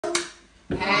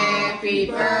Happy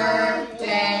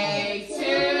birthday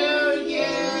to you.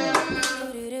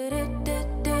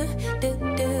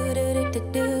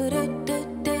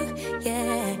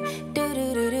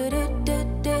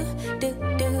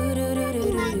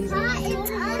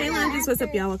 Hey Loungers, what's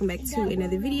up y'all? Welcome back to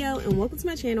another video and welcome to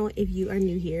my channel if you are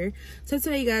new here. So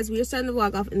today you guys, we are starting the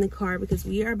vlog off in the car because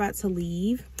we are about to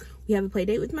leave. We have a play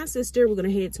date with my sister. We're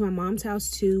gonna head to my mom's house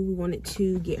too. We wanted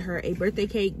to get her a birthday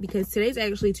cake because today's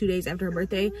actually 2 days after her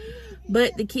birthday,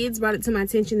 but the kids brought it to my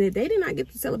attention that they did not get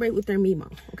to celebrate with their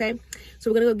Mimo. Okay, so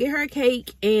we're gonna go get her a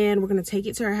cake and we're gonna take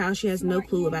it to her house. She has no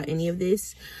clue about any of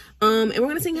this. And we're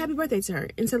gonna sing happy birthday to her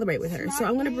and celebrate with her. So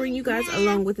I'm gonna bring you guys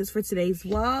along with us for today's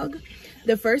vlog.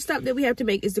 The first stop that we have to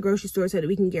make is the grocery store so that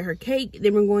we can get her cake.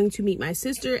 Then we're going to meet my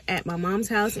sister at my mom's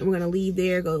house and we're gonna leave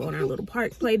there, go on our little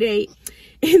park play date.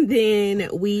 And then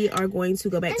we are going to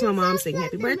go back to my mom, sing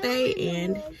happy birthday,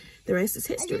 and the rest is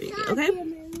history, okay?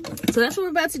 So that's what we're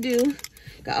about to do.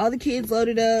 Got all the kids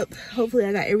loaded up. Hopefully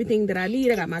I got everything that I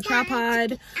need. I got my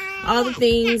tripod, all the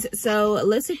things. So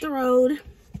let's hit the road.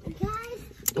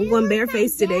 I'm going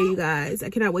barefaced today, you guys. I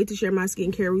cannot wait to share my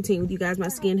skincare routine with you guys. My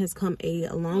skin has come a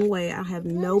long way. I have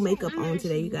no makeup on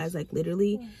today, you guys. Like,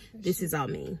 literally, this is all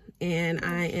me. And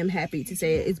I am happy to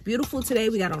say it. It's beautiful today.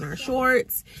 We got on our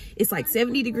shorts. It's like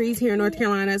 70 degrees here in North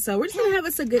Carolina. So we're just going to have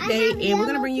us a good day. And we're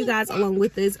going to bring you guys along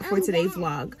with us for today's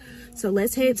vlog. So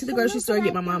let's head to the grocery store,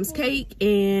 get my mom's cake,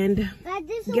 and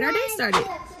get our day started.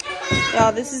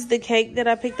 Y'all, this is the cake that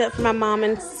I picked up for my mom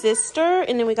and sister.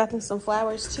 And then we got them some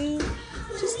flowers, too.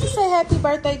 Just to say happy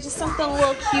birthday, just something a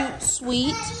little cute,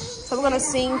 sweet. So we're gonna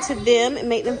sing to them and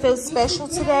make them feel special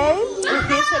today. And the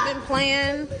kids have been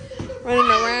playing, running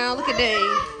around. Look at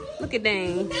Dane. Look at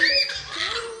Dane.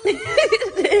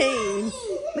 Dane.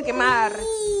 Look at Mar.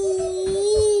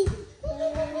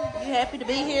 You happy to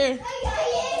be here?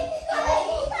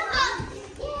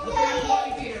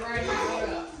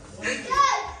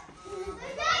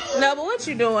 No, but what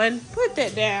you doing? Put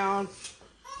that down.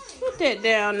 Put that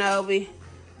down, Nobi.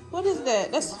 What is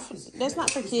that? That's not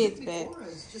for kids, babe.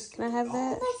 Can I have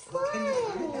that?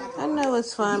 I know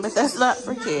it's fun, but that's not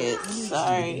for kids.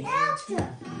 Sorry.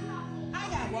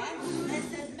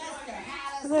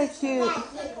 They're cute.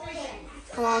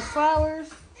 Come on, flowers.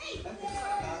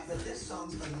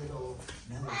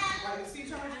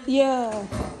 Yeah.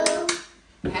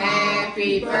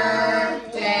 Happy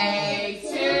birthday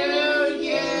to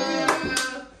you.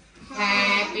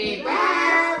 Happy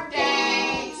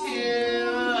birthday to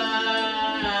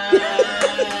us.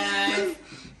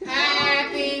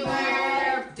 Happy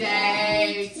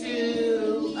birthday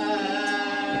to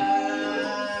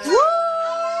us. Woo!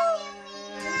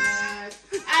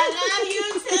 I love you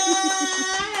too.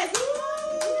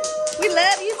 We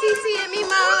love you, Titi and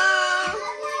Mimo.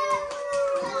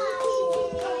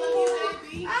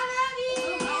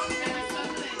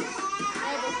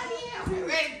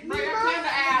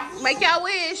 Make y'all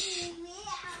wish.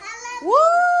 Woo!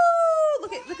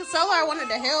 Look at Solar wanted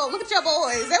to help. Look at your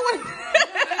boys. They want.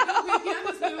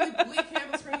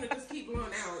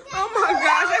 Oh my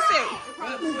gosh, that's it.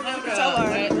 Solar.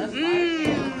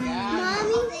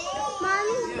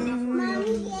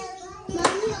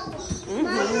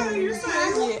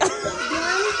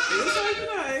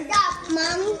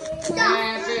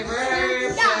 Happy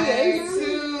birthday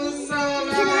to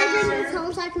Solar. Can I bring this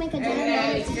home so I can make a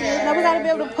dinner? No, we gotta be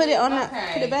able to put it on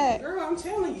put it back. Girl, I'm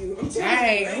telling you. I'm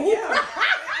telling you. Yeah.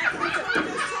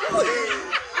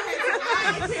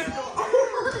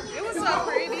 It was so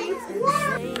pretty.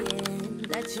 Saying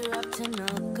that you're up to no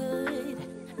good.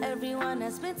 Everyone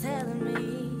has been telling me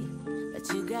that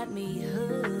you got me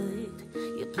hooked.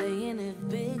 You're playing it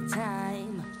big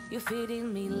time. You're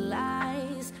feeding me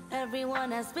lies.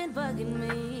 Everyone has been bugging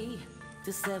me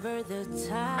to sever the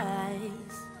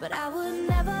ties. But I would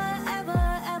never,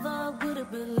 ever, ever would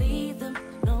have believed them.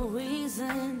 No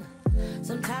reason.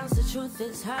 Sometimes the truth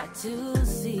is hard to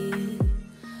see.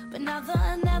 But now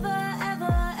the never,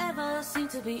 ever, ever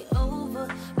seemed to be over.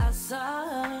 I saw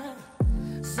her,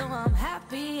 so I'm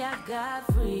happy I got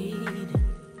freed.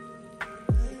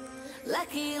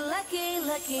 Lucky, lucky,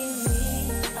 lucky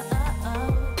me.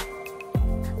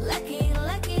 Lucky,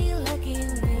 lucky, lucky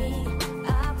me.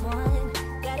 I won,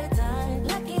 got it done.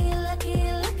 Lucky,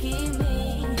 lucky, lucky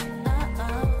me.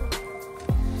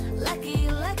 Lucky,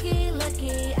 lucky,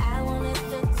 lucky. I won't let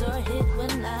the door hit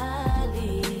when I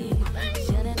leave.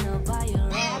 Shouldn't know by your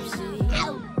rap sheet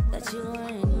that you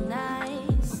weren't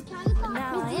nice. But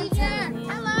now I am telling you.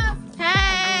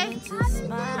 Hey. I'm going to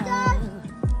smile.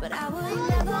 But I would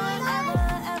never, ever,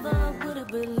 ever would have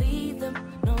believed them.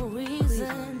 No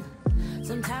reason.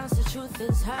 Sometimes the truth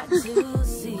is hard to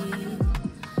see.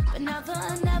 But now the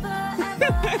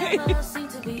ever seem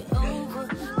to be over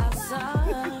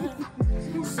outside.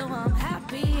 So I'm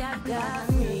happy I got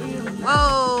me.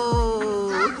 Whoa.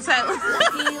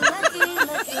 Lucky, lucky,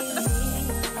 lucky me.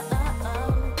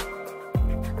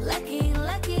 Lucky,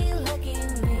 lucky, lucky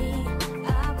me. I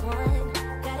won,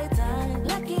 got it done.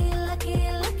 Lucky, lucky,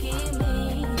 lucky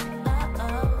me.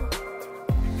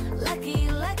 Lucky,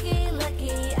 lucky,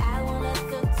 lucky. I won't let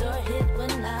the door hit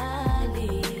when I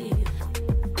leave.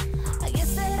 I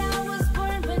guess that I was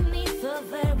born beneath a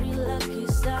very lucky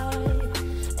star.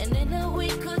 And in a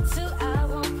week or two, I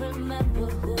won't remember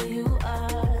who you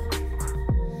are.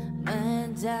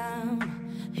 Man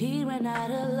down, he ran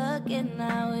out of luck, and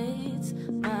now it's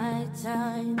my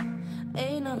time.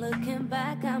 Ain't no looking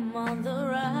back, I'm on the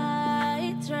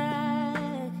right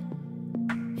track.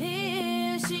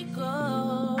 Here she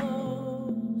goes.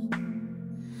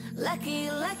 Lucky,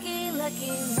 lucky,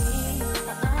 lucky me.